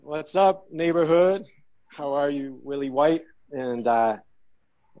What's up, neighborhood? How are you, Willie White and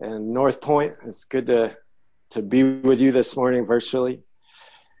North Point? It's good to be with you this morning virtually.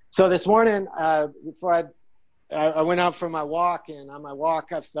 So this morning, before I went out for my walk, and on my walk,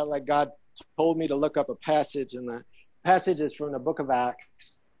 I felt like God told me to look up a passage, and the passage is from the book of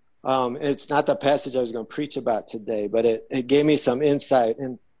Acts. It's not the passage I was going to preach about today, but it gave me some insight.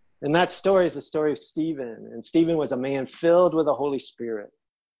 And that story is the story of Stephen. And Stephen was a man filled with the Holy Spirit.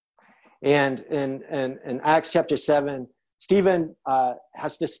 And in Acts chapter 7, Stephen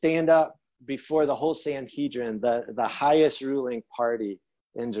has to stand up before the whole Sanhedrin, the highest ruling party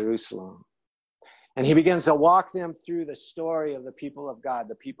in Jerusalem. And he begins to walk them through the story of the people of God,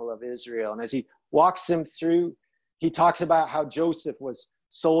 the people of Israel. And as he walks them through, he talks about how Joseph was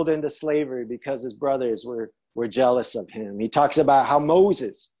sold into slavery because his brothers were jealous of him. He talks about how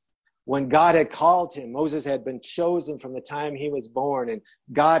Moses, when God had called him, Moses had been chosen from the time he was born, and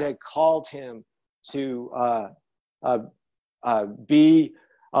God had called him to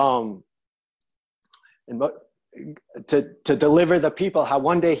deliver the people. How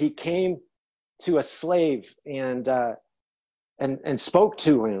one day he came to a slave and spoke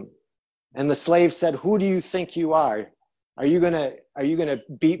to him, and the slave said, "Who do you think you are? Are you gonna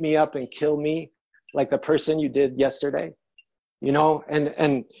beat me up and kill me like the person you did yesterday?" You know,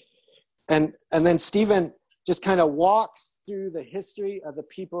 and then Stephen just kind of walks through the history of the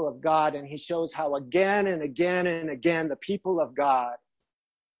people of God, and he shows how again and again and again the people of God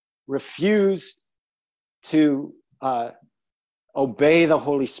refused to obey the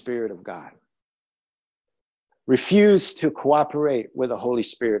Holy Spirit of God, refused to cooperate with the Holy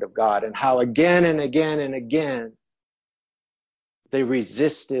Spirit of God, and how again and again and again they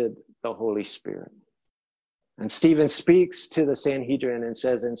resisted the Holy Spirit. And Stephen speaks to the Sanhedrin and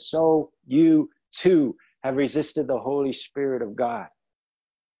says, "And so you too have resisted the Holy Spirit of God,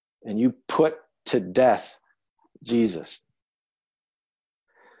 and you put to death Jesus."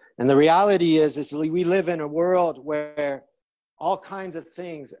 And the reality is we live in a world where all kinds of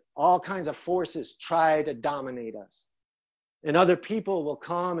things, all kinds of forces try to dominate us. And other people will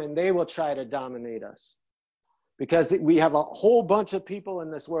come and they will try to dominate us. Because we have a whole bunch of people in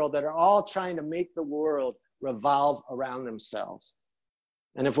this world that are all trying to make the world revolve around themselves.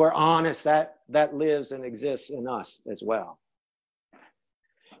 And if we're honest, that lives and exists in us as well.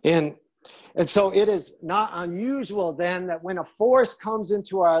 And so it is not unusual then that when a force comes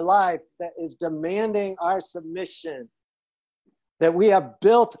into our life that is demanding our submission, that we have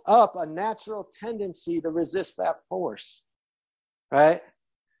built up a natural tendency to resist that force, right?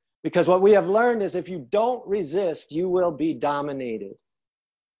 Because what we have learned is if you don't resist, you will be dominated.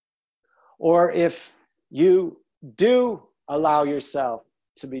 Or if you do allow yourself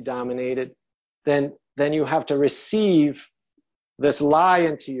to be dominated, then you have to receive this lie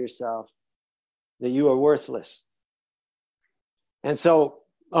into yourself that you are worthless. And so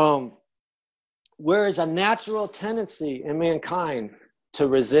there is a natural tendency in mankind to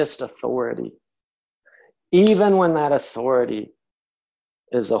resist authority, even when that authority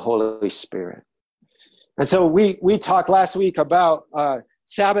is the Holy Spirit. And so we talked last week about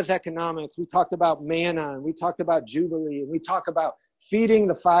Sabbath economics. We talked about manna, and we talked about Jubilee, and we talked about feeding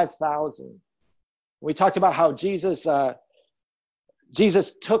the 5,000. We talked about how Jesus took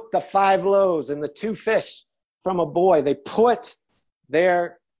the 5 loaves and the 2 fish from a boy. They put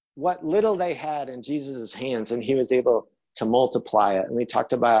what little they had in Jesus' hands, and he was able to multiply it. And we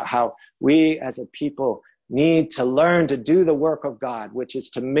talked about how we as a people need to learn to do the work of God, which is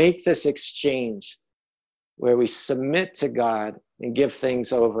to make this exchange where we submit to God and give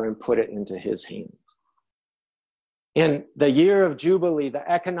things over and put it into his hands. In the year of Jubilee, the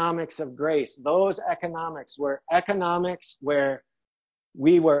economics of grace, those economics were economics where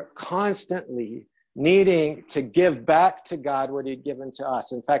we were constantly needing to give back to God what he'd given to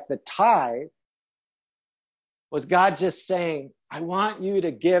us. In fact, the tithe was God just saying, "I want you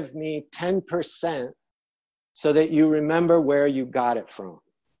to give me 10% so that you remember where you got it from."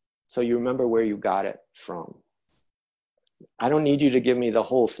 So you remember where you got it from. I don't need you to give me the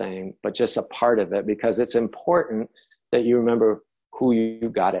whole thing, but just a part of it, because it's important that you remember who you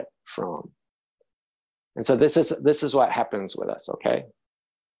got it from. And so this is what happens with us, okay?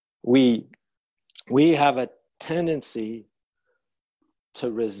 We have a tendency to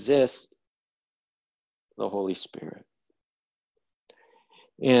resist the Holy Spirit.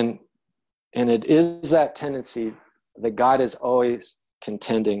 And it is that tendency that God is always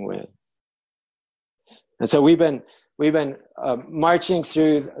contending with. And so we've been marching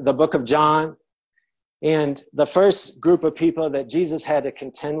through the book of John, and the first group of people that Jesus had to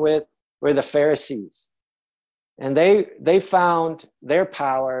contend with were the Pharisees. And they found their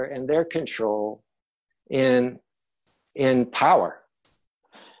power and their control in power.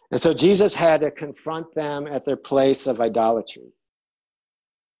 And so Jesus had to confront them at their place of idolatry.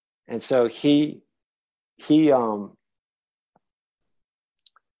 And so he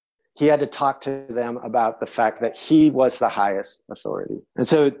had to talk to them about the fact that he was the highest authority. And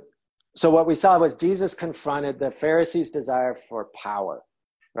so what we saw was Jesus confronted the Pharisees' desire for power,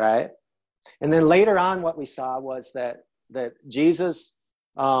 right? And then later on, what we saw was that Jesus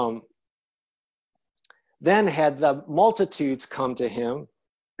then had the multitudes come to him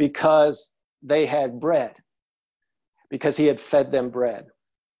because they had bread, because he had fed them bread.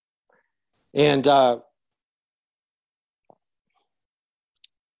 And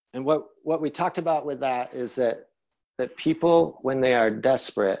what we talked about with that is that people, when they are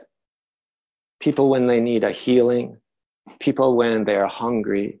desperate, people when they need a healing, people when they are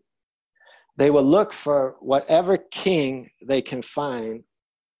hungry, they will look for whatever king they can find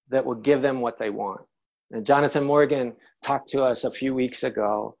that will give them what they want. And Jonathan Morgan talked to us a few weeks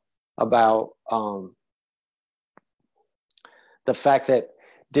ago about the fact that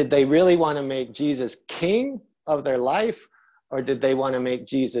did they really want to make Jesus king of their life, or did they want to make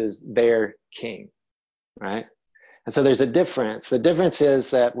Jesus their king, right? And so there's a difference. The difference is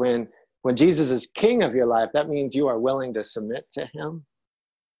that when Jesus is king of your life, that means you are willing to submit to him.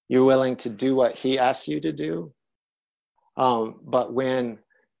 You're willing to do what he asks you to do. But when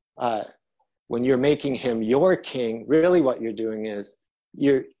you're making him your king, really what you're doing is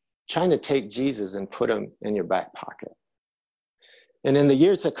you're trying to take Jesus and put him in your back pocket. And in the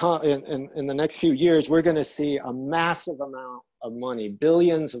years to come, in the next few years, we're going to see a massive amount of money,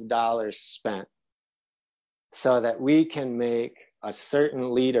 billions of dollars spent, so that we can make a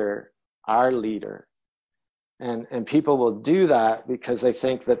certain leader our leader. And people will do that because they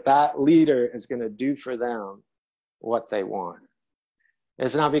think that leader is going to do for them what they want.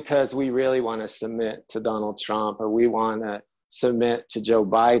 It's not because we really want to submit to Donald Trump or we want to submit to Joe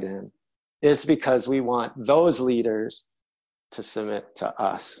Biden. It's because we want those leaders to submit to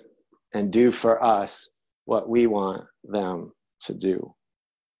us and do for us what we want them to do.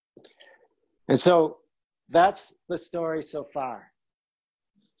 And so that's the story so far.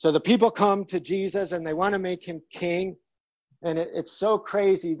 So the people come to Jesus and they want to make him king. And it's so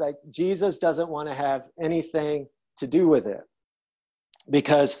crazy, like Jesus doesn't want to have anything to do with it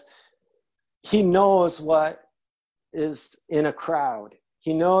because he knows what is in a crowd.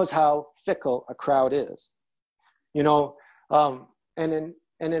 He knows how fickle a crowd is, you know. And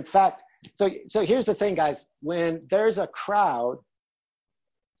in fact, so here's the thing, guys. When there's a crowd,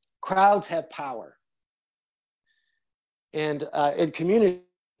 crowds have power. And in community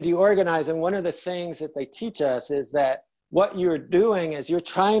organizing, one of the things that they teach us is that what you're doing is you're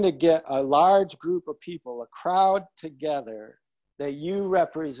trying to get a large group of people, a crowd together that you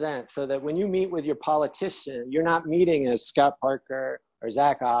represent, so that when you meet with your politician, you're not meeting as Scott Parker or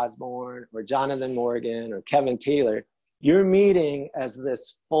Zach Osborne or Jonathan Morgan or Kevin Taylor. You're meeting as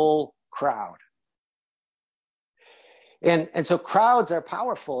this full crowd. And so crowds are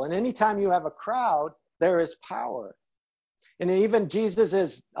powerful. And anytime you have a crowd, there is power. And even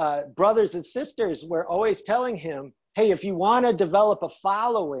Jesus's brothers and sisters were always telling him, hey, if you want to develop a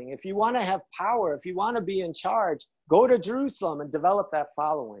following, if you want to have power, if you want to be in charge, go to Jerusalem and develop that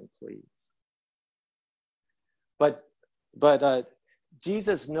following, please. But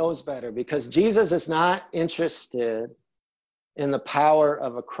Jesus knows better, because Jesus is not interested in the power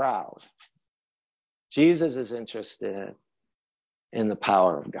of a crowd. Jesus is interested in the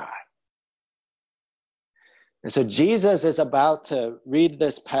power of God. And so Jesus is about to read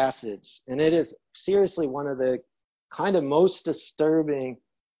this passage, and it is seriously one of the kind of most disturbing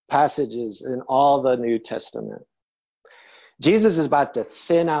passages in all the New Testament. Jesus is about to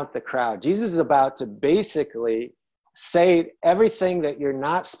thin out the crowd. Jesus is about to basically say everything that you're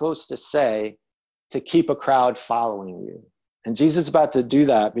not supposed to say to keep a crowd following you. And Jesus is about to do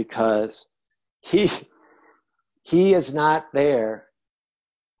that because he is not there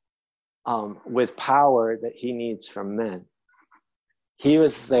with power that he needs from men. He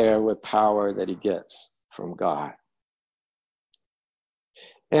was there with power that he gets from God.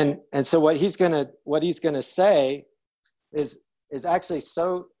 And so what he's gonna say is actually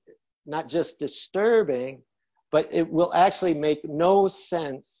so not just disturbing, but it will actually make no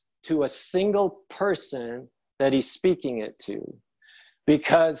sense to a single person that he's speaking it to.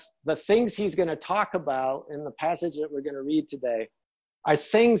 Because the things he's going to talk about in the passage that we're going to read today are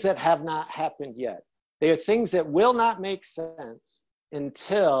things that have not happened yet. They are things that will not make sense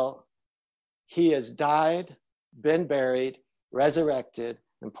until he has died, been buried, resurrected,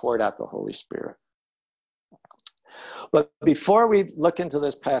 and poured out the Holy Spirit. But before we look into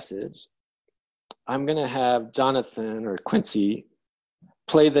this passage, I'm going to have Jonathan or Quincy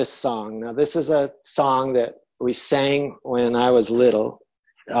play this song. Now, this is a song that we sang when I was little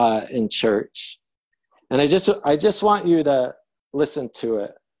in church. And I just want you to listen to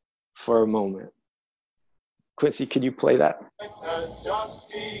it for a moment. Quincy, could you play that? Has just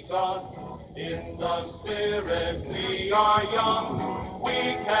begun. In the spirit we are young. We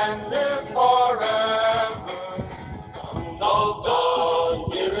can live forever. Oh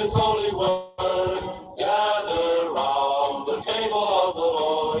God, here is holy word. Gather round the table of the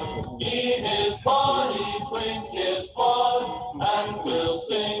Lord. Eat his body, drink his blood, and we'll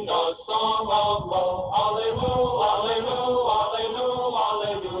sing a song of love. Hallelujah, hallelujah,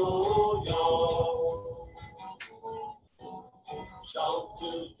 hallelujah, hallelujah. Shout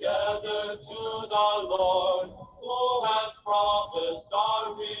together to the Lord, who has promised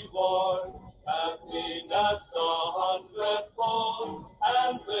our reward. Happiness 100-fold,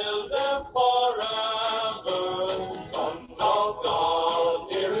 and we'll live forever. Sons of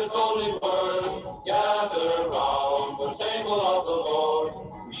God, hear his holy word. Gather round the table of the Lord.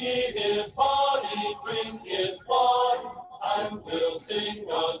 Eat his body, drink his blood, and we'll sing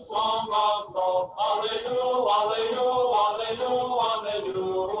a song of love. Hallelujah, hallelujah, hallelujah.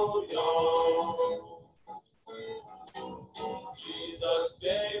 Jesus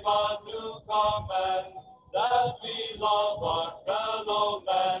gave a new command, that we love our fellow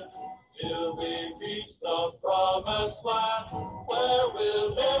man, till we reach the promised land, where we'll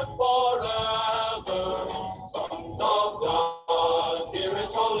live forever. Sons of God, hear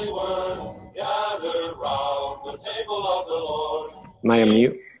his holy word. Gather round the table of the Lord. Am I on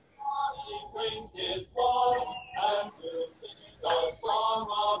mute? Drink his blood, and we'll sing a song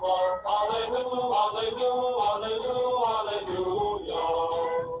of our hallelujah, hallelujah, hallelujah.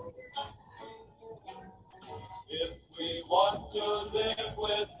 If we want to live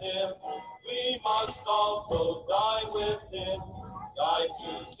with him, we must also die with him. Die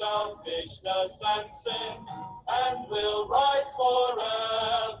to selfishness and sin, and we'll rise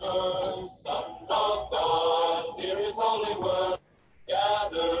forever. Sons of God, hear his holy word.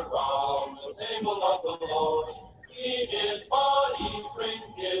 Gather round the table of the Lord. Eat his body, drink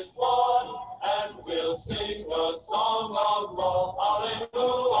his blood, and we'll sing a song of love.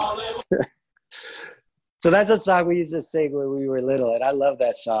 Hallelujah, hallelujah. So that's a song we used to sing when we were little, and I love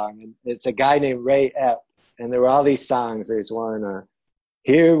that song. And it's a guy named Ray Epp, and there were all these songs. There's one,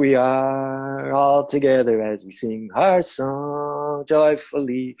 here we are all together as we sing our song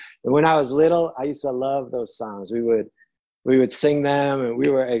joyfully. And when I was little, I used to love those songs. We would sing them, and we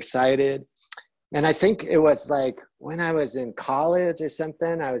were excited. And I think it was like when I was in college or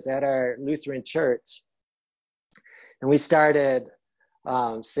something, I was at our Lutheran church, and we started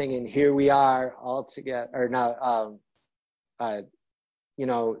singing "Here We Are All Together," or now,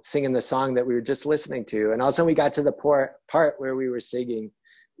 singing the song that we were just listening to. And all of a sudden we got to the part where we were singing,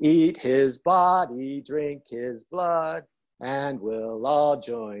 "Eat his body, drink his blood, and we'll all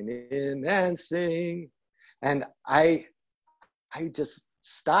join in and sing." And I just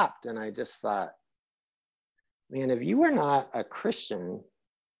stopped, and I just thought, man, if you were not a Christian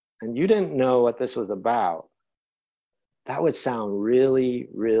and you didn't know what this was about, that would sound really,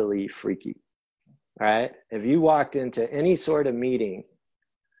 really freaky, right? If you walked into any sort of meeting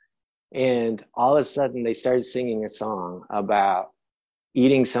and all of a sudden they started singing a song about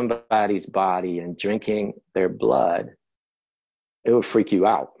eating somebody's body and drinking their blood, it would freak you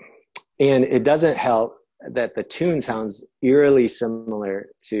out. And it doesn't help that the tune sounds eerily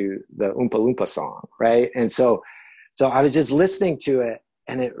similar to the Oompa Loompa song, right? And so I was just listening to it,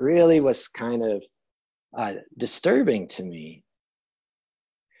 and it really was kind of disturbing to me.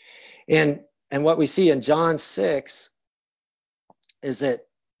 And what we see in John 6 is that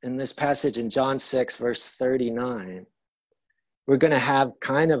in this passage in John 6, verse 39, we're going to have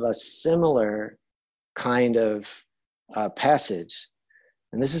kind of a similar kind of passage.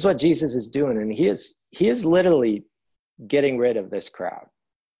 And this is what Jesus is doing. And he is literally getting rid of this crowd.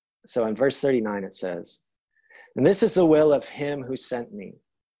 So in verse 39, it says, "And this is the will of him who sent me,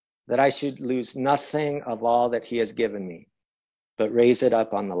 that I should lose nothing of all that he has given me, but raise it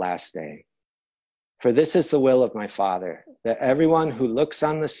up on the last day. For this is the will of my Father, that everyone who looks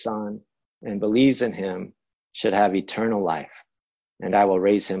on the Son and believes in him should have eternal life, and I will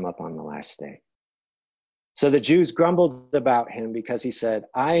raise him up on the last day." So the Jews grumbled about him because he said,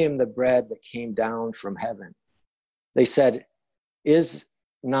 "I am the bread that came down from heaven." They said, "Is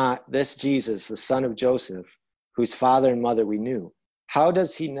not this Jesus, the son of Joseph, whose father and mother we knew? How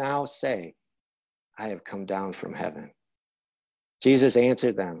does he now say, 'I have come down from heaven'?" Jesus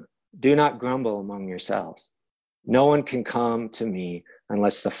answered them, "Do not grumble among yourselves. No one can come to me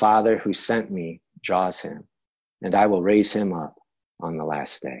unless the Father who sent me draws him, and I will raise him up on the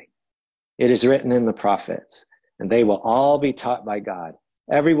last day. It is written in the prophets, and they will all be taught by God.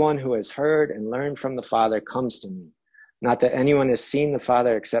 Everyone who has heard and learned from the Father comes to me. Not that anyone has seen the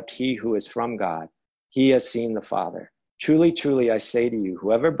Father except he who is from God. He has seen the Father. Truly, truly, I say to you,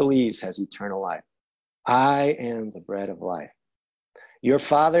 whoever believes has eternal life. I am the bread of life. Your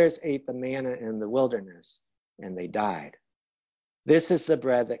fathers ate the manna in the wilderness, and they died. This is the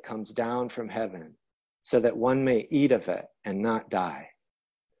bread that comes down from heaven, so that one may eat of it and not die.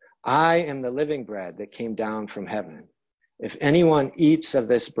 I am the living bread that came down from heaven. If anyone eats of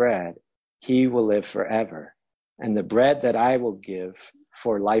this bread, he will live forever. And the bread that I will give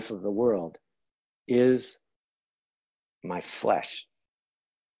for life of the world is my flesh.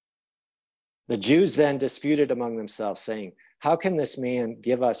 The Jews then disputed among themselves, saying, how can this man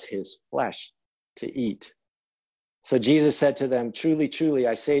give us his flesh to eat? So Jesus said to them, truly, truly,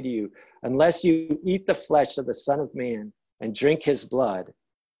 I say to you, unless you eat the flesh of the Son of Man and drink his blood,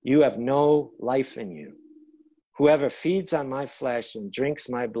 you have no life in you. Whoever feeds on my flesh and drinks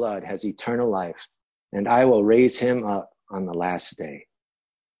my blood has eternal life, and I will raise him up on the last day.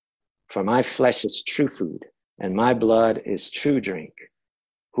 For my flesh is true food, and my blood is true drink.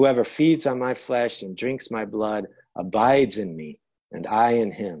 Whoever feeds on my flesh and drinks my blood abides in me, and I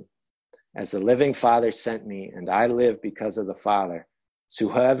in him. As the living Father sent me, and I live because of the Father, so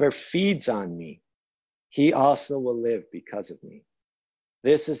whoever feeds on me, he also will live because of me.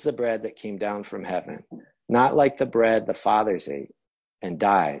 This is the bread that came down from heaven, not like the bread the fathers ate and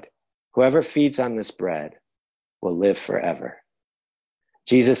died. Whoever feeds on this bread will live forever.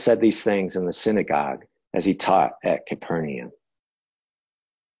 Jesus said these things in the synagogue as he taught at Capernaum.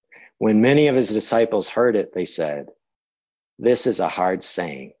 When many of his disciples heard it, they said, this is a hard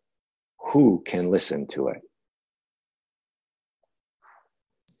saying. Who can listen to it?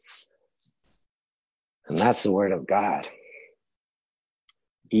 And that's the word of God.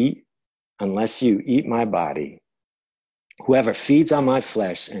 Eat, unless you eat my body. Whoever feeds on my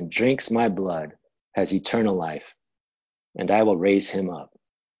flesh and drinks my blood has eternal life, and I will raise him up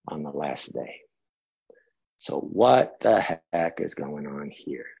on the last day. So what the heck is going on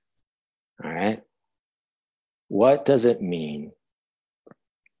here? All right. What does it mean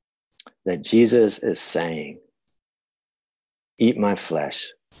that Jesus is saying, eat my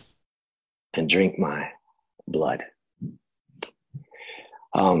flesh and drink my blood?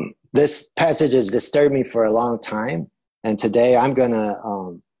 This passage has disturbed me for a long time. And today I'm going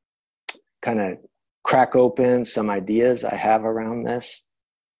to kind of crack open some ideas I have around this.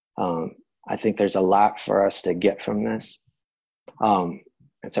 I think there's a lot for us to get from this. And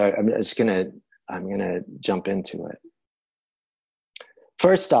so I'm going to jump into it.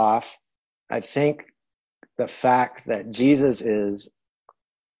 First off, I think the fact that Jesus is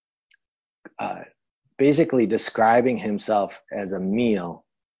basically describing himself as a meal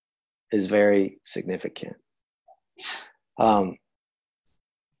is very significant.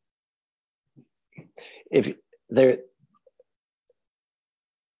 If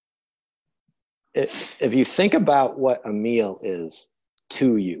you think about what a meal is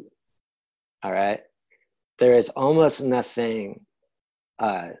to you, all right, there is almost nothing.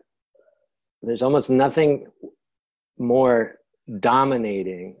 There's almost nothing more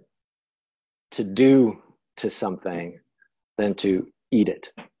dominating to do to something than to eat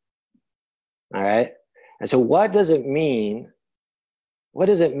it. All right. And so what does it mean? What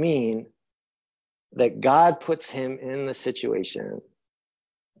does it mean that God puts him in the situation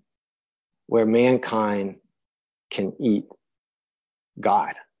where mankind can eat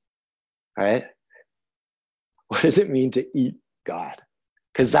God? All right. What does it mean to eat God?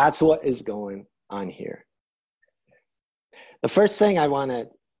 Because that's what is going on here. The first thing I want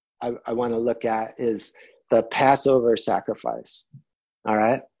to look at is the Passover sacrifice. All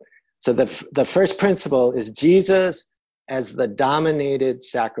right. So the first principle is Jesus as the dominated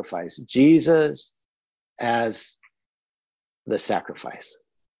sacrifice. Jesus as the sacrifice.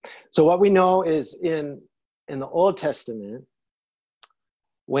 So what we know is in the Old Testament,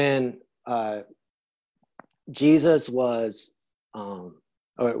 when Jesus was, or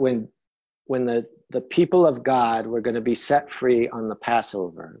when the people of God were going to be set free on the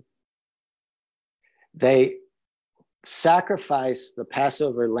Passover, they sacrificed the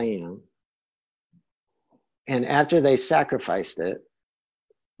Passover lamb, and after they sacrificed it,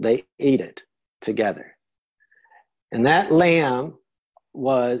 they ate it together. And that lamb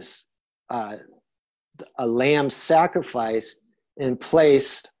was a lamb sacrificed in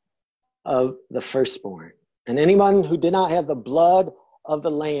place of the firstborn. And anyone who did not have the blood of the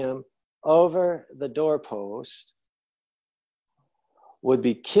lamb over the doorpost would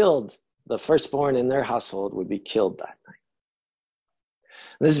be killed. The firstborn in their household would be killed that night.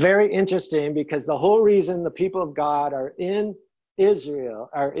 This is very interesting because the whole reason the people of God are in Israel,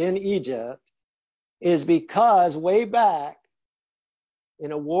 are in Egypt, is because way back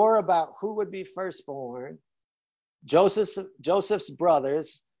in a war about who would be firstborn, Joseph's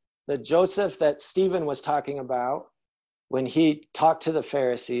brothers, the Joseph that Stephen was talking about when he talked to the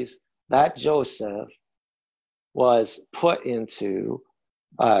Pharisees, that Joseph was put into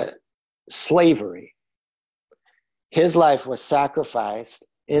slavery. His life was sacrificed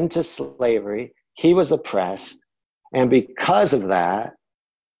into slavery. He was oppressed. And because of that,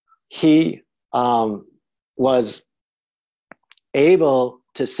 he was able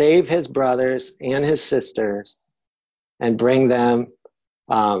to save his brothers and his sisters and bring them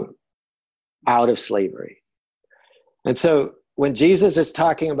out of slavery. And so when Jesus is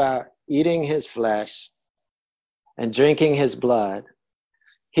talking about eating his flesh and drinking his blood,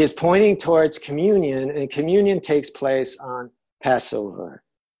 he is pointing towards communion, and communion takes place on Passover.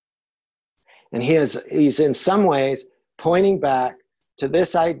 And he's in some ways pointing back to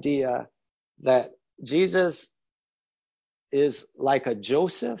this idea that Jesus is like a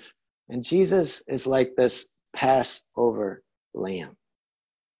Joseph, and Jesus is like this Passover lamb.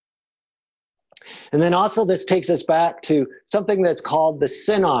 And then also this takes us back to something that's called the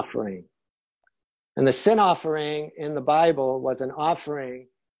sin offering. And the sin offering in the Bible was an offering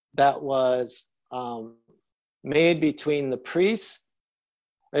that was made between the priests.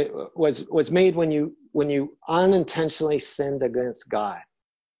 It was made when you unintentionally sinned against God.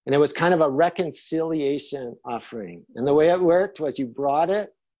 And it was kind of a reconciliation offering. And the way it worked was you brought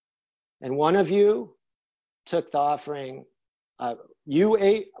it, and one of you took the offering. You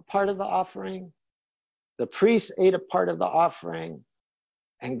ate a part of the offering, the priest ate a part of the offering,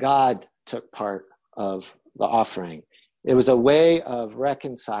 and God took part of the offering. It was a way of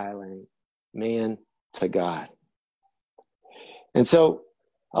reconciling man to God. And so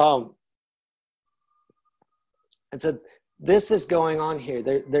this is going on here.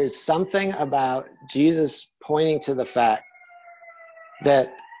 There's something about Jesus pointing to the fact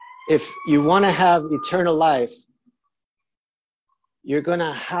that if you want to have eternal life, you're going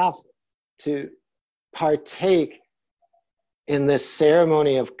to have to partake in this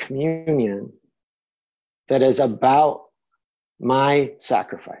ceremony of communion that is about my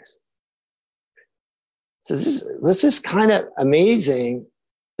sacrifice. So this is kind of amazing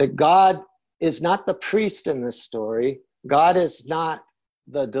that God is not the priest in this story. God is not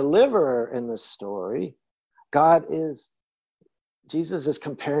the deliverer in this story. Jesus is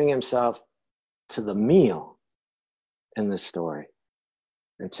comparing himself to the meal in this story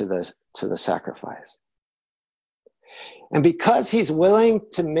and to the sacrifice. And because he's willing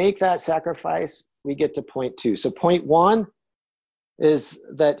to make that sacrifice, we get to point two. So point one is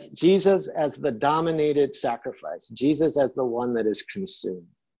that Jesus as the dominated sacrifice, Jesus as the one that is consumed.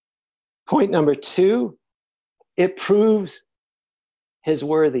 Point number two, it proves his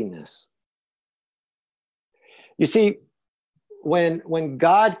worthiness. You see, when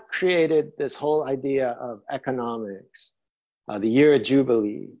God created this whole idea of economics, the year of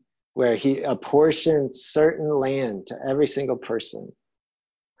Jubilee, where he apportioned certain land to every single person,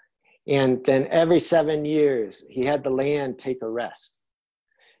 and then every 7 years, he had the land take a rest.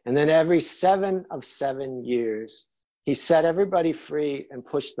 And then every 7 of 7 years, he set everybody free and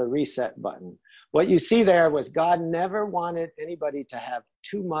pushed the reset button. What you see there was God never wanted anybody to have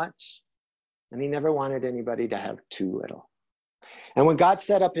too much, and he never wanted anybody to have too little. And when God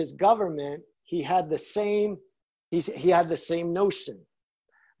set up his government, he had the same notion.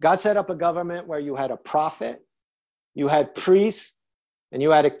 God set up a government where you had a prophet, you had priests, and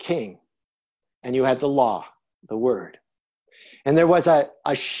you had a king, and you had the law, the word. And there was a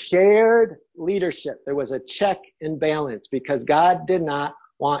shared leadership. There was a check and balance because God did not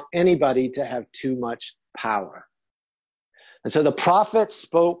want anybody to have too much power. And so the prophet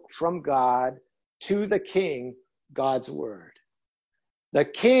spoke from God to the king, God's word. The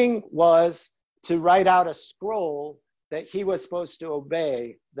king was to write out a scroll that he was supposed to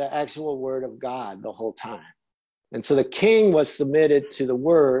obey the actual word of God the whole time. And so the king was submitted to the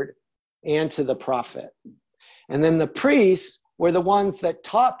word and to the prophet. And then the priests were the ones that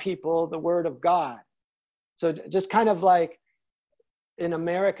taught people the word of God. So just kind of like in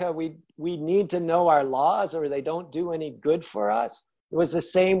America, we need to know our laws or they don't do any good for us. It was the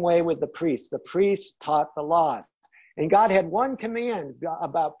same way with the priests. The priests taught the laws. And God had one command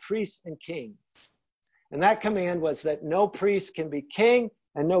about priests and kings. And that command was that no priest can be king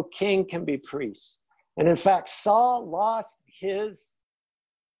and no king can be priest. And in fact, Saul lost his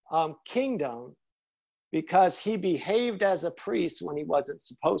kingdom because he behaved as a priest when he wasn't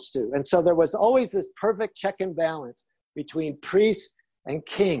supposed to. And so there was always this perfect check and balance between priest and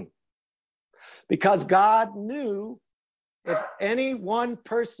king. Because God knew if any one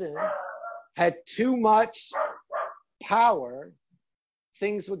person had too much power,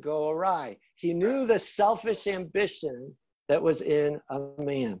 things would go awry. He knew the selfish ambition that was in a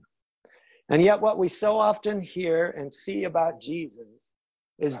man. And yet what we so often hear and see about Jesus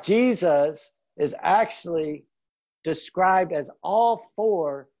is actually described as all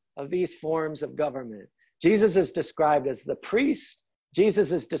four of these forms of government. Jesus is described as the priest.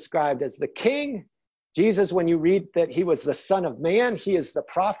 Jesus is described as the king. Jesus, when you read that he was the Son of Man, he is the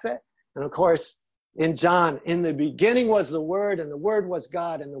prophet. And of course, in John, in the beginning was the Word, and the Word was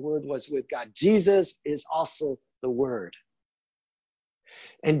God, and the Word was with God. Jesus is also the Word.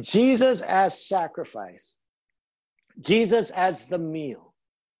 And Jesus as sacrifice, Jesus as the meal,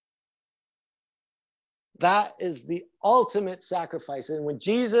 that is the ultimate sacrifice. And when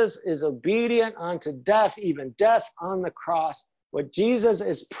Jesus is obedient unto death, even death on the cross, what Jesus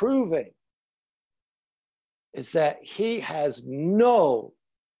is proving is that he has no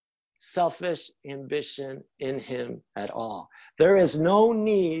selfish ambition in him at all. There is no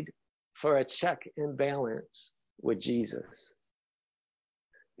need for a check and balance with Jesus,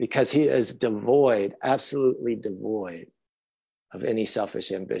 because he is devoid, absolutely devoid of any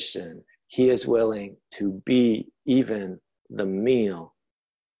selfish ambition. He is willing to be even the meal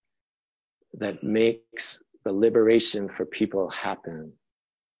that makes the liberation for people happen.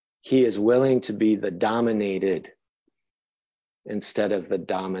 He is willing to be the dominated instead of the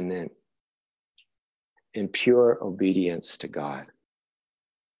dominant, in pure obedience to God.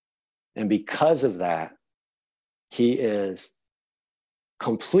 And because of that, he is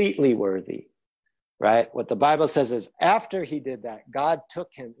completely worthy, right? What the Bible says is after he did that, God took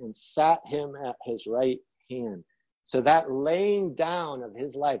him and sat him at his right hand. So that laying down of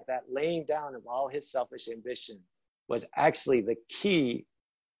his life, that laying down of all his selfish ambition, was actually the key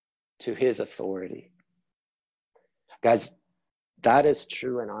to his authority. Guys, that is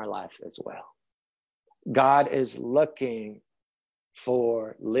true in our life as well. God is looking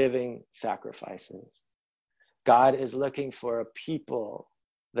for living sacrifices. God is looking for a people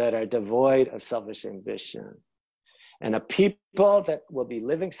that are devoid of selfish ambition, and a people that will be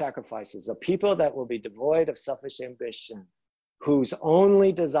living sacrifices, a people that will be devoid of selfish ambition, whose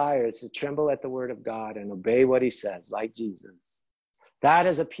only desire is to tremble at the word of God and obey what he says, like Jesus. That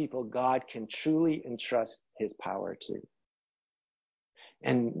is a people God can truly entrust his power to.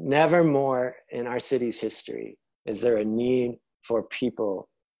 And never more in our city's history is there a need for people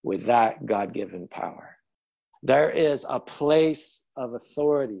with that God-given power. There is a place of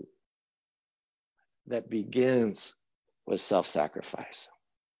authority that begins with self-sacrifice.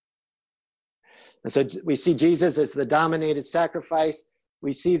 And so we see Jesus as the dominated sacrifice.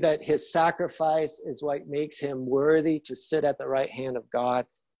 We see that his sacrifice is what makes him worthy to sit at the right hand of God.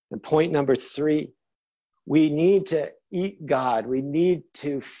 And point number 3, we need to eat God. We need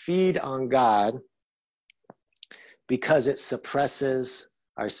to feed on God because it suppresses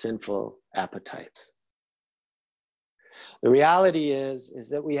our sinful appetites. The reality is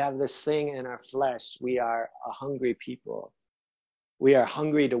that we have this thing in our flesh. We are a hungry people. We are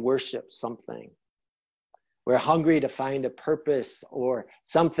hungry to worship something. We're hungry to find a purpose or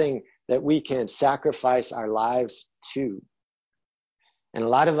something that we can sacrifice our lives to. And a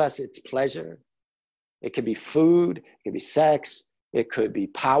lot of us, it's pleasure. It could be food, it could be sex, it could be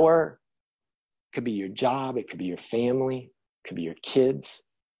power, it could be your job, it could be your family, it could be your kids,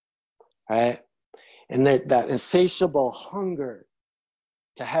 right? And that insatiable hunger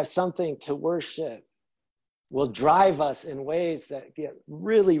to have something to worship will drive us in ways that get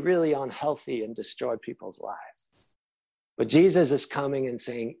really, really unhealthy and destroy people's lives. But Jesus is coming and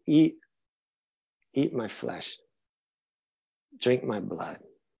saying, eat my flesh, drink my blood.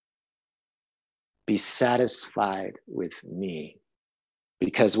 Be satisfied with me.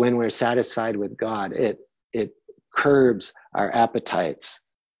 Because when we're satisfied with God, it curbs our appetites.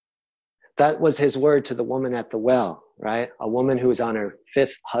 That was his word to the woman at the well, right? A woman who was on her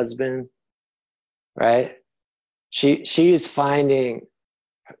 5th husband, right? She is finding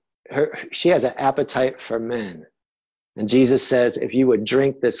she has an appetite for men. And Jesus says, if you would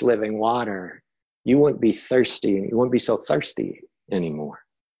drink this living water, you wouldn't be thirsty, and you wouldn't be so thirsty anymore.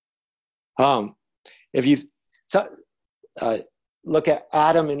 If you look at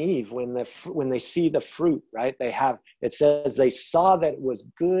Adam and Eve, when they see the fruit, right? It says they saw that it was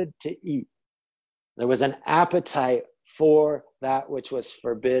good to eat. There was an appetite for that which was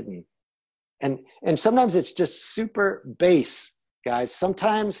forbidden. And sometimes it's just super base, guys.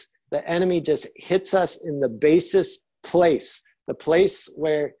 Sometimes the enemy just hits us in the basest place, the place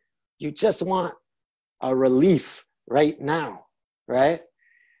where you just want a relief right now, right?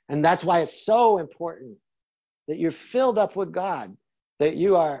 And that's why it's so important that you're filled up with God, that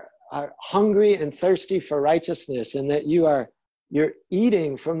you are hungry and thirsty for righteousness, and that you're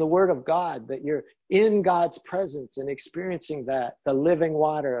eating from the word of God, that you're in God's presence and experiencing that, the living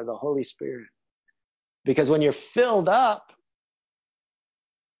water of the Holy Spirit. Because when you're filled up,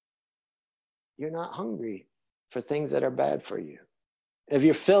 you're not hungry for things that are bad for you. If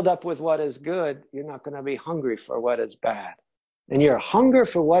you're filled up with what is good, you're not going to be hungry for what is bad. And your hunger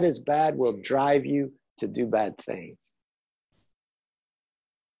for what is bad will drive you to do bad things.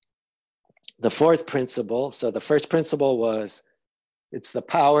 The fourth principle, so the first principle was, it's the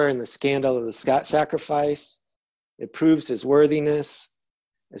power and the scandal of the sacrifice. It proves his worthiness.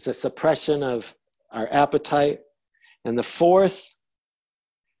 It's a suppression of our appetite. And the fourth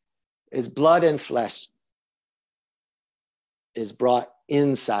is blood and flesh is brought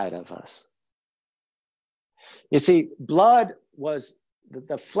inside of us. You see, blood was,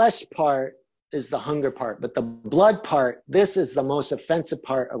 the flesh part is the hunger part, but the blood part, this is the most offensive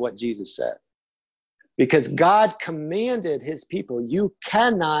part of what Jesus said. Because God commanded his people, you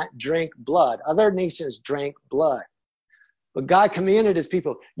cannot drink blood. Other nations drank blood. But God commanded his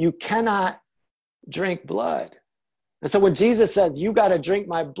people, you cannot drink blood. And so when Jesus said, you got to drink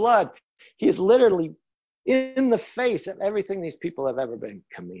my blood, he's literally in the face of everything these people have ever been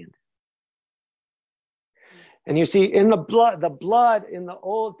commanded. And you see, in the blood in the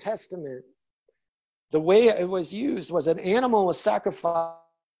Old Testament, the way it was used was an animal was sacrificed,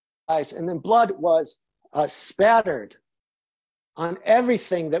 and then blood was spattered on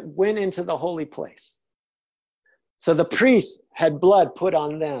everything that went into the holy place. So the priests had blood put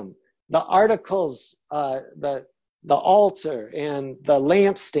on them. The articles, the altar and the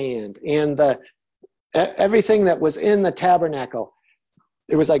lampstand and everything that was in the tabernacle.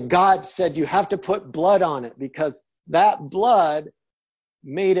 It was like God said, you have to put blood on it because that blood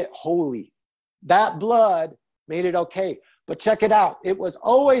made it holy. That blood made it okay. But check it out. It was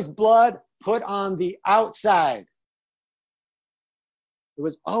always blood put on the outside. It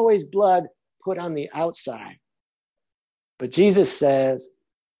was always blood put on the outside. But Jesus says,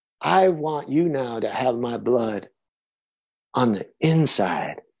 I want you now to have my blood on the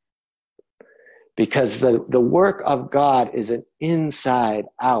inside. Because the work of God is an inside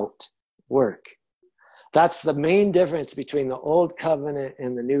out work. That's the main difference between the old covenant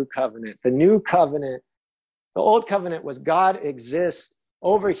and the new covenant. The new covenant, the old covenant was God exists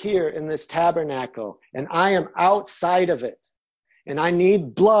over here in this tabernacle, and I am outside of it. And I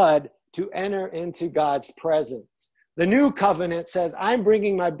need blood to enter into God's presence. The new covenant says, I'm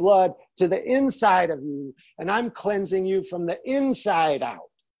bringing my blood to the inside of you, and I'm cleansing you from the inside out.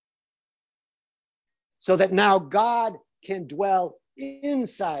 So that now God can dwell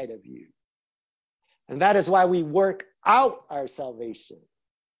inside of you. And that is why we work out our salvation.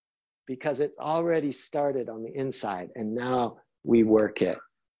 Because it's already started on the inside, and now we work it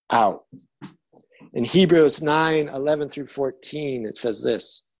out. In Hebrews 9:11-14, it says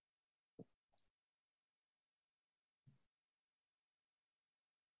this.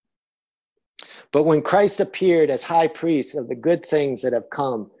 But when Christ appeared as high priest of the good things that have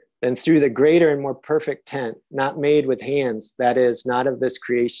come, then through the greater and more perfect tent, not made with hands, that is, not of this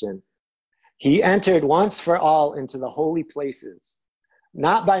creation, he entered once for all into the holy places,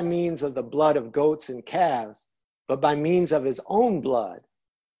 not by means of the blood of goats and calves, but by means of his own blood,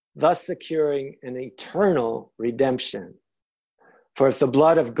 thus securing an eternal redemption. For if the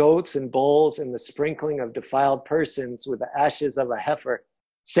blood of goats and bulls and the sprinkling of defiled persons with the ashes of a heifer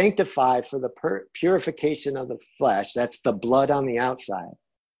sanctify for the purification of the flesh, that's the blood on the outside,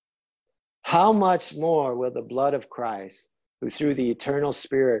 how much more will the blood of Christ, who through the eternal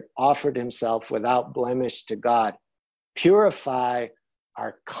Spirit offered himself without blemish to God, purify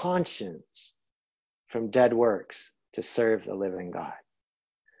our conscience from dead works to serve the living God?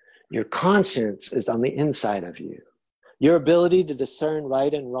 Your conscience is on the inside of you. Your ability to discern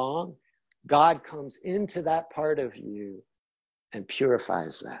right and wrong, God comes into that part of you and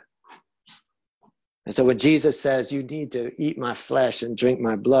purifies that. And so when Jesus says, you need to eat my flesh and drink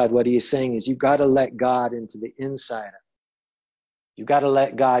my blood, what he is saying is, you've got to let God into the inside of you. You've got to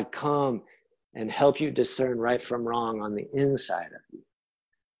let God come and help you discern right from wrong on the inside of you.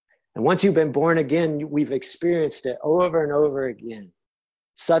 And once you've been born again, we've experienced it over and over again.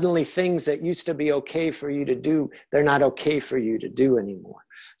 Suddenly things that used to be okay for you to do, they're not okay for you to do anymore.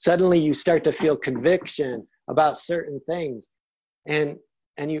 Suddenly you start to feel conviction about certain things. And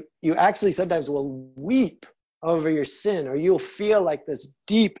you actually sometimes will weep over your sin, or you'll feel like this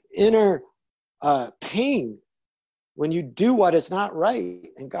deep inner pain when you do what is not right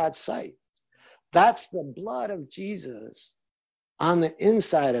in God's sight. That's the blood of Jesus on the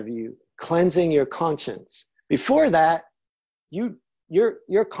inside of you, cleansing your conscience. Before that,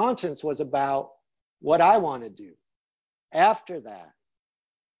 your conscience was about what I want to do. After that,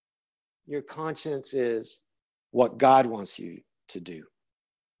 your conscience is what God wants you to do.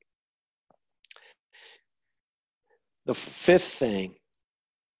 The fifth thing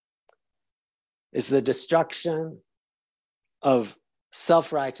is the destruction of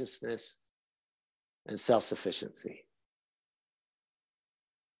self-righteousness and self-sufficiency.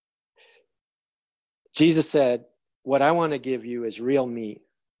 Jesus said, what I want to give you is real meat,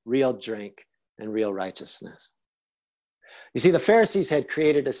 real drink, and real righteousness. You see, the Pharisees had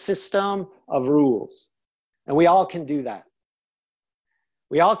created a system of rules, and we all can do that.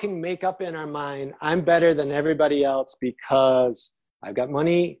 We all can make up in our mind, I'm better than everybody else because I've got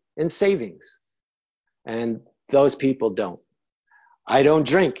money in savings, and those people don't. I don't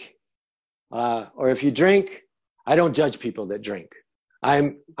drink. Or if you drink, I don't judge people that drink.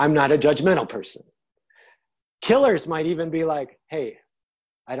 I'm not a judgmental person. Killers might even be like, hey,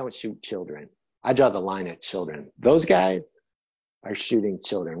 I don't shoot children. I draw the line at children. Those guys are shooting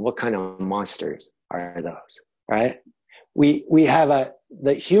children. What kind of monsters are those, right? We have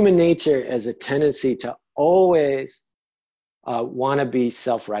the human nature as a tendency to always want to be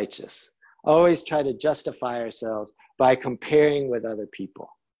self-righteous, always try to justify ourselves by comparing with other people.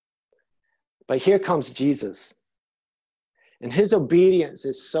 But here comes Jesus. And his obedience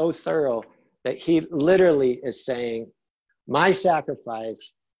is so thorough that he literally is saying, my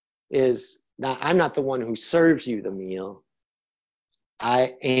sacrifice is not, I'm not the one who serves you the meal.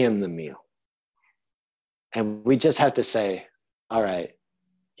 I am the meal. And we just have to say, all right,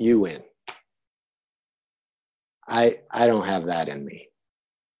 you win. I don't have that in me.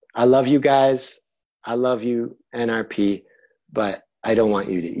 I love you guys. I love you, NRP, but I don't want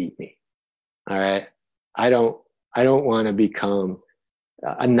you to eat me. All right. I don't want to become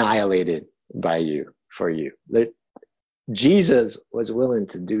annihilated by you for you. Jesus was willing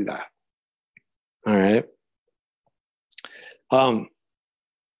to do that. All right.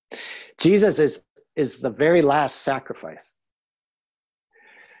 Jesus is the very last sacrifice.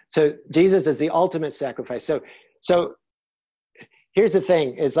 So Jesus is the ultimate sacrifice. So here's the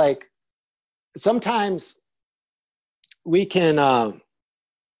thing, is like, sometimes we can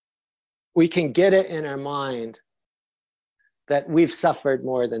get it in our mind that we've suffered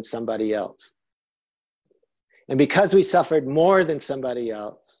more than somebody else. And because we suffered more than somebody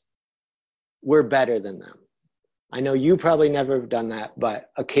else, we're better than them. I know you probably never have done that,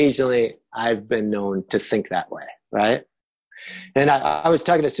 but occasionally I've been known to think that way, right? And I was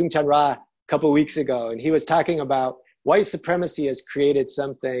talking to Soong-Chan Rah a couple of weeks ago, and he was talking about white supremacy has created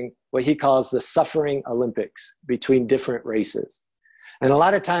something, what he calls the suffering Olympics between different races. And a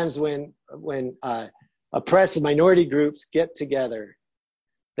lot of times when oppressed and minority groups get together,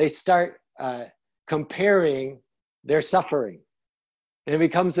 they start comparing their suffering. And it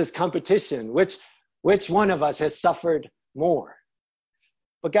becomes this competition, which one of us has suffered more?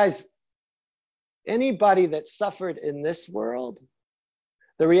 But guys, anybody that suffered in this world,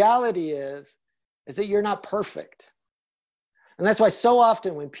 the reality is that you're not perfect. And that's why so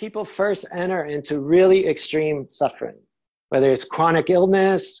often when people first enter into really extreme suffering, whether it's chronic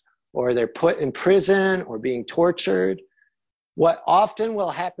illness or they're put in prison or being tortured, what often will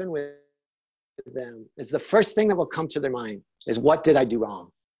happen with them is the first thing that will come to their mind is, what did I do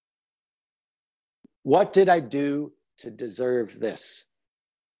wrong? What did I do to deserve this?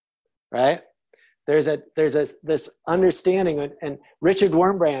 Right? There's this understanding, and Richard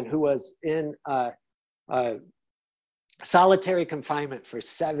Wurmbrand, who was in solitary confinement for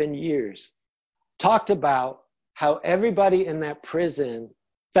 7 years, talked about how everybody in that prison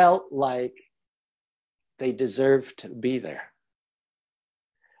felt like they deserved to be there.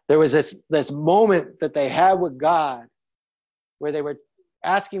 There was this moment that they had with God where they were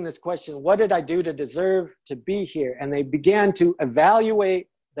asking this question, what did I do to deserve to be here? And they began to evaluate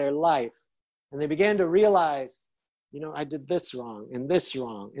their life, and they began to realize, I did this wrong and this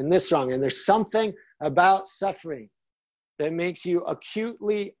wrong and this wrong. And there's something about suffering that makes you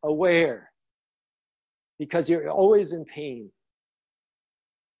acutely aware, because you're always in pain,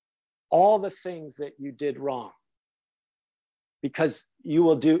 all the things that you did wrong, because you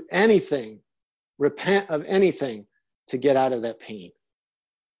will do anything, repent of anything to get out of that pain.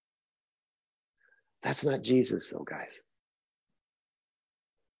 That's not Jesus though, guys.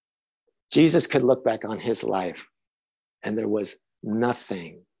 Jesus could look back on his life and there was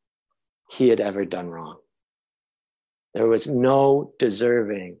nothing he had ever done wrong. There was no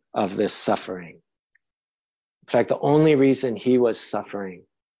deserving of this suffering. In fact, the only reason he was suffering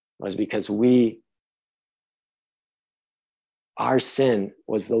was because our sin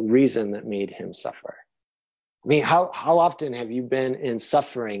was the reason that made him suffer. I mean, how often have you been in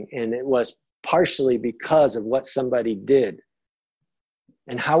suffering and it was partially because of what somebody did?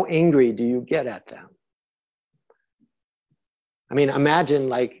 And how angry do you get at them? I mean, imagine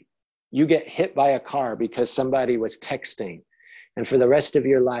like you get hit by a car because somebody was texting, and for the rest of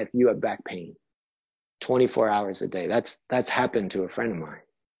your life, you have back pain 24 hours a day. That's happened to a friend of mine.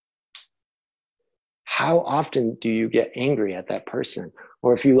 How often do you get angry at that person?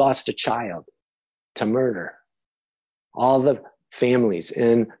 Or if you lost a child to murder, all the families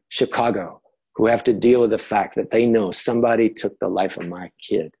in Chicago who have to deal with the fact that they know somebody took the life of my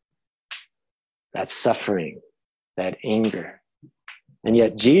kid. That suffering, that anger. And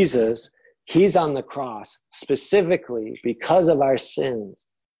yet Jesus, he's on the cross specifically because of our sins.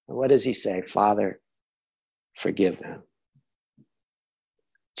 And what does he say? Father, forgive them.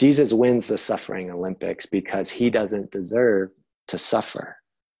 Jesus wins the suffering Olympics because he doesn't deserve to suffer.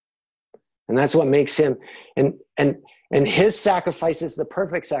 And that's what makes him, and his sacrifice is the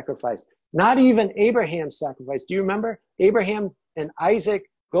perfect sacrifice. Not even Abraham's sacrifice. Do you remember? Abraham and Isaac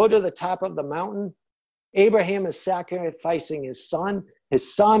go to the top of the mountain. Abraham is sacrificing his son.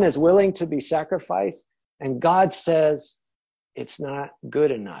 His son is willing to be sacrificed. And God says, it's not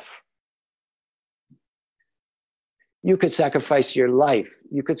good enough. You could sacrifice your life.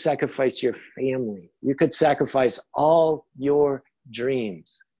 You could sacrifice your family. You could sacrifice all your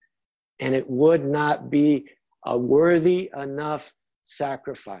dreams. And it would not be a worthy enough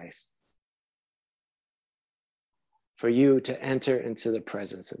sacrifice for you to enter into the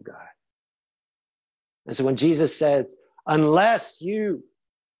presence of God. And so when Jesus said, unless you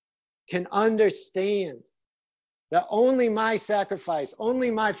can understand that only my sacrifice,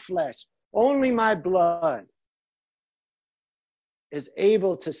 only my flesh, only my blood is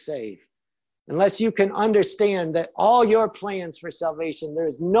able to save, unless you can understand that all your plans for salvation, there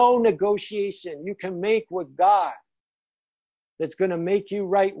is no negotiation you can make with God that's going to make you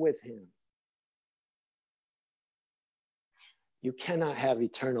right with him. You cannot have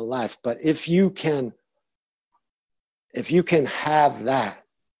eternal life. But if you can have that,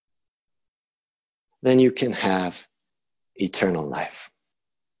 then you can have eternal life.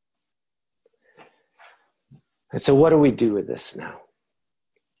 And so what do we do with this now?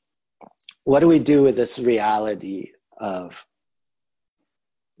 What do we do with this reality of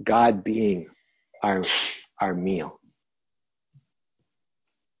God being our meal?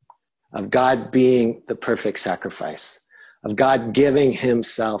 Of God being the perfect sacrifice? Of God giving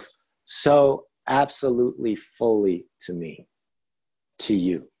himself so absolutely fully to me, to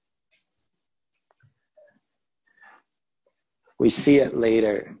you. We see it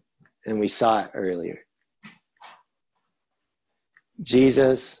later, and we saw it earlier.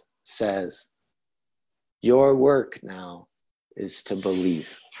 Jesus says, your work now is to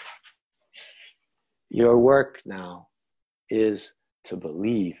believe. Your work now is to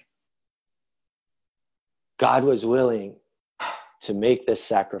believe. God was willing to make this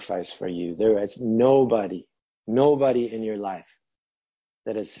sacrifice for you. There is nobody in your life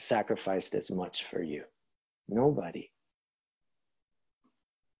that has sacrificed as much for you. Nobody.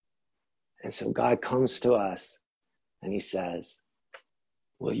 And so God comes to us and he says,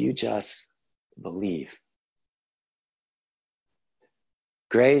 will you just believe?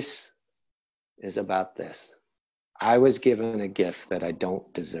 Grace is about this. I was given a gift that I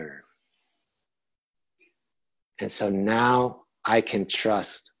don't deserve. And so now I can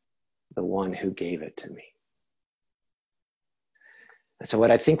trust the one who gave it to me. And so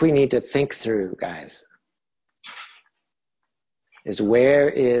what I think we need to think through, guys, is where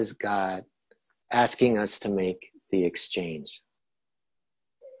is God asking us to make the exchange?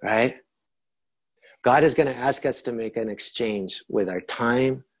 Right? God is going to ask us to make an exchange with our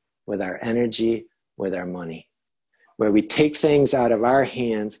time, with our energy, with our money, where we take things out of our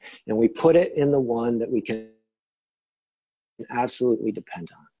hands and we put it in the one that we can absolutely depend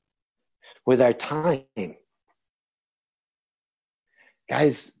on. With our time.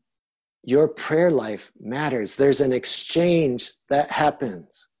 Guys, your prayer life matters. There's an exchange that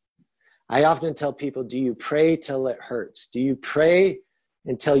happens. I often tell people, do you pray till it hurts? Do you pray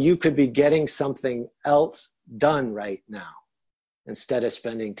until you could be getting something else done right now instead of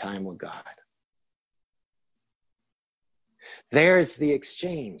spending time with God? There's the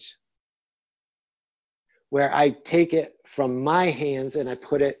exchange where I take it from my hands and I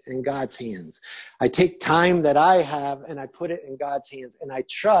put it in God's hands. I take time that I have and I put it in God's hands, and I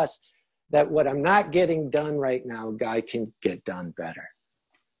trust that what I'm not getting done right now, God can get done better.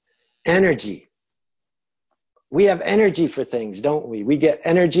 Energy. We have energy for things, don't we? We get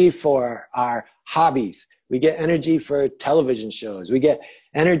energy for our hobbies. We get energy for television shows. We get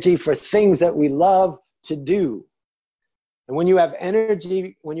energy for things that we love to do. And when you have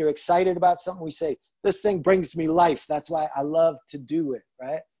energy, when you're excited about something, we say, this thing brings me life. That's why I love to do it,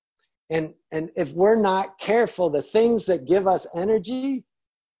 right? And if we're not careful, the things that give us energy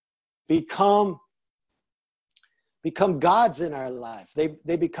become gods in our life.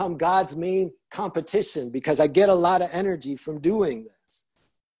 They become God's main competition because I get a lot of energy from doing this.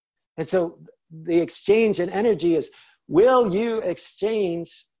 And so the exchange in energy is, will you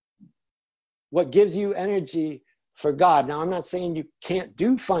exchange what gives you energy for God? Now, I'm not saying you can't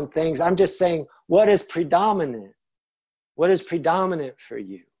do fun things. I'm just saying, what is predominant? What is predominant for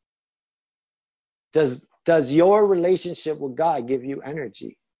you? Does your relationship with God give you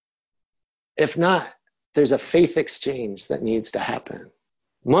energy? If not, there's a faith exchange that needs to happen.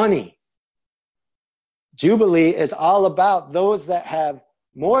 Money. Jubilee is all about those that have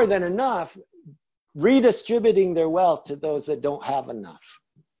more than enough redistributing their wealth to those that don't have enough.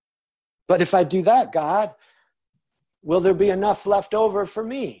 But if I do that, God, will there be enough left over for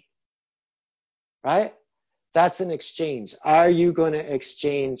me? Right? That's an exchange. Are you going to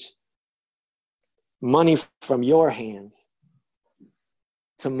exchange money from your hands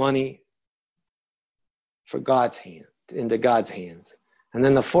to money for God's hand, into God's hands? And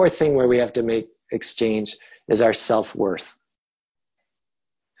then the fourth thing where we have to make exchange is our self-worth.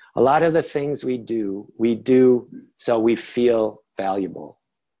 A lot of the things we do so we feel valuable.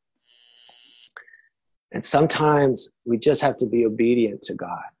 And sometimes we just have to be obedient to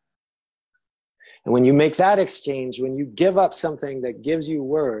God. And when you make that exchange, when you give up something that gives you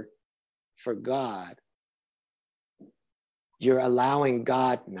worth for God, you're allowing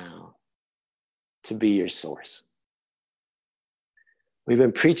God now to be your source. We've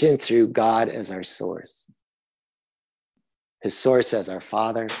been preaching through God as our source. His source as our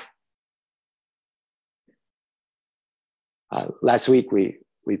Father. Last week we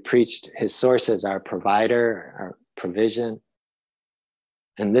preached his source as our provider, our provision.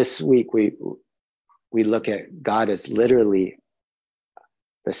 And this week we look at God as literally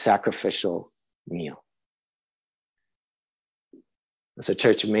the sacrificial meal. So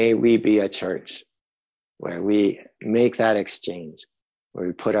church, may we be a church where we make that exchange, where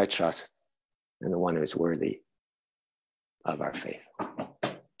we put our trust in the one who is worthy of our faith.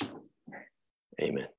 Amen.